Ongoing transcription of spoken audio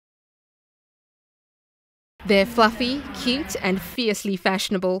They're fluffy, cute and fiercely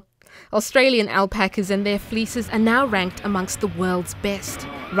fashionable. Australian alpacas and their fleeces are now ranked amongst the world's best.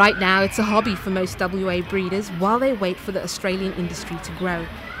 Right now it's a hobby for most WA breeders while they wait for the Australian industry to grow.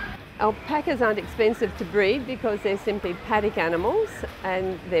 Alpacas aren't expensive to breed because they're simply paddock animals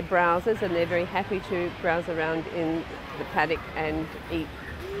and they're browsers, and they're very happy to browse around in the paddock and eat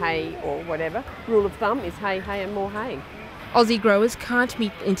hay or whatever. Rule of thumb is hay, hay and more hay. Aussie growers can't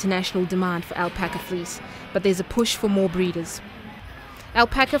meet the international demand for alpaca fleece, but there's a push for more breeders.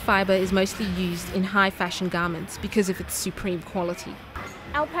 Alpaca fibre is mostly used in high fashion garments because of its supreme quality.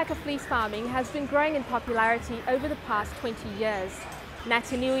 Alpaca fleece farming has been growing in popularity over the past 20 years.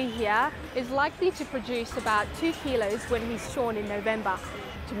 Natanui here is likely to produce about 2 kilos when he's shorn in November.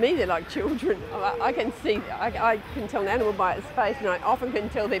 To me they're like children. I can see, I can tell an animal by its face, and I often can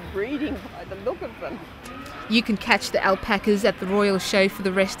tell they're breeding by the look of them. You can catch the alpacas at the Royal Show for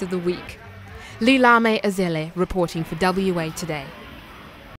the rest of the week. Lilame Azele reporting for WA Today.